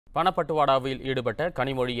பணப்பட்டுவாடாவில் ஈடுபட்ட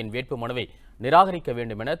கனிமொழியின் வேட்பு மனுவை நிராகரிக்க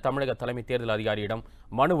வேண்டும் என தமிழக தலைமை தேர்தல் அதிகாரியிடம்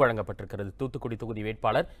மனு வழங்கப்பட்டிருக்கிறது. தூத்துக்குடி தொகுதி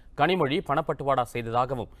வேட்பாளர் கனிமொழி பணப்பட்டுவாடா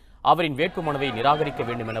செய்ததாகவும் அவரின் வேட்பு மனுவை நிராகரிக்க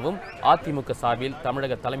வேண்டும் எனவும் அதிமுக சார்பில்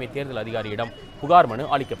தமிழக தலைமை தேர்தல் அதிகாரியிடம் புகார் மனு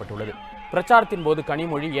அளிக்கப்பட்டுள்ளது. பிரச்சாரத்தின் போது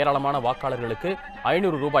கனிமொழி ஏராளமான வாக்காளர்களுக்கு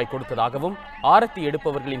 500 ரூபாய் கொடுத்ததாகவும் ஆரத்தி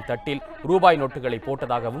எடுப்பவர்களின் தட்டில் ரூபாய் நோட்டுகளை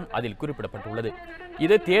போட்டதாகவும் அதில் குறிப்பிடப்பட்டுள்ளது.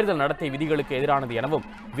 இது தேர்தல் நடத்தை விதிகளுக்கு எதிரானது எனவும்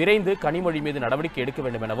விரைந்து கனிமொழி மீது நடவடிக்கை எடுக்க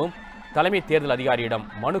வேண்டும் எனவும் தலைமை தேர்தல் அதிகாரியிடம்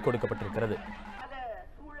மனு கொடுக்கப்பட்டிருக்கிறது.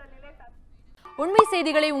 உண்மை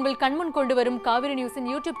செய்திகளை உங்கள் கண்முன் கொண்டு வரும் காவிரி நியூஸின்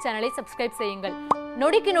யூடியூப் சேனலை சப்ஸ்கிரைப் செய்யுங்கள்.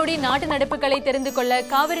 நொடிக்கு நொடி நாட்டு நடப்புகளை தெரிந்து கொள்ள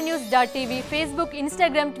kaaverinews.tv, Facebook,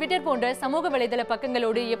 Instagram, Twitter போன்ற சமூக வலைதள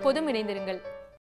பக்கங்களோடு எப்போதும் இணைந்திருங்கள்.